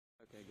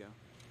you go.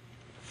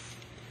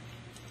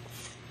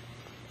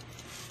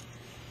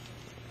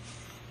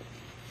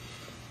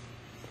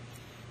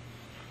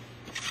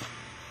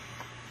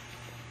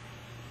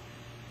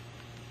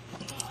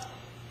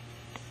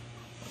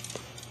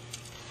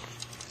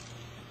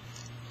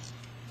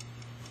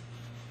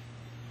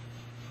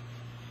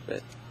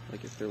 Bet,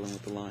 like you're fiddling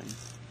with the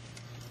lines.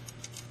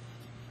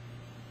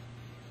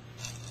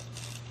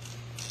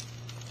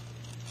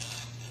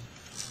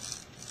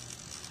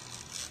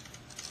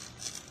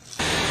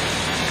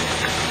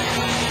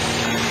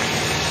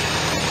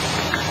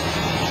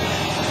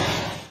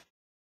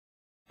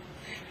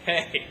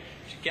 Hey, did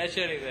you catch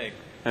anything?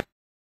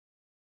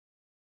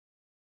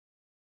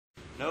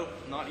 Nope,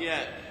 not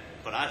yet,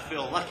 but I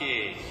feel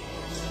lucky.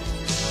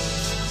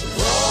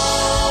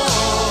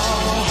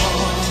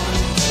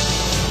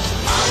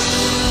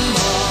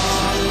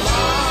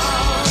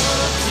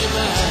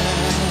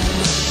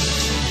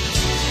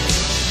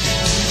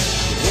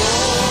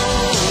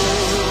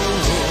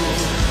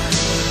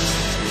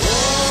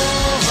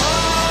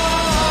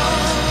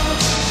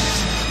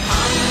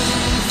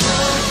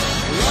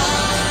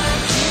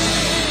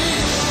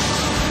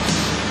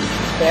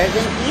 There's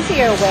an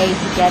easier way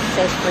to get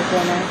fish for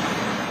dinner.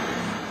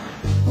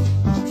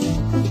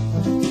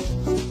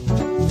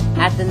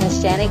 At the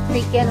Neshannock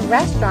Creek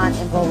Restaurant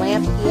in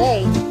Willamette,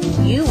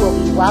 PA, you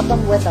will be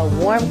welcomed with a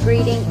warm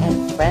greeting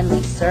and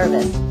friendly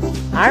service.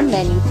 Our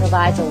menu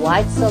provides a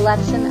wide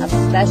selection of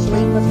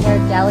specially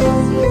prepared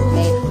delicacies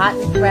made hot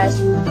and fresh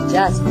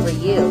just for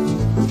you.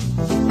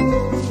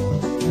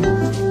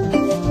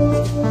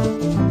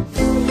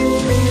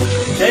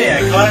 Hey,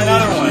 I caught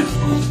another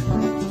one.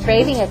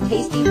 Craving a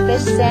tasty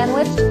fish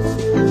sandwich?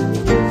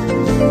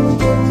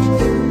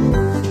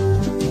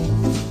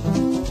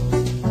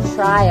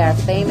 Try our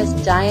famous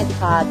giant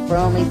cod for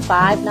only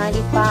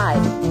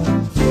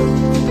 $5.95.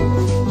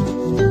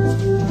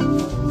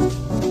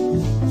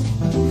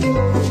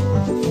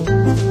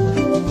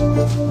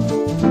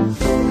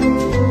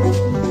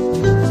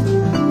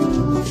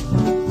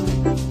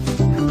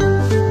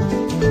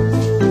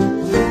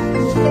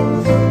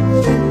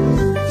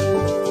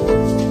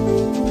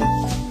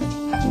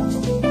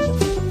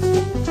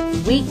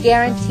 We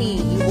guarantee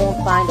you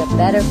won't find a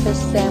better fish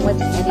sandwich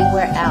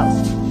anywhere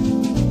else.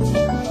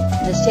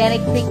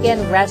 Neshannock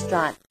Creek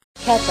Restaurant.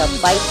 Catch a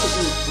bite to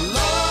eat.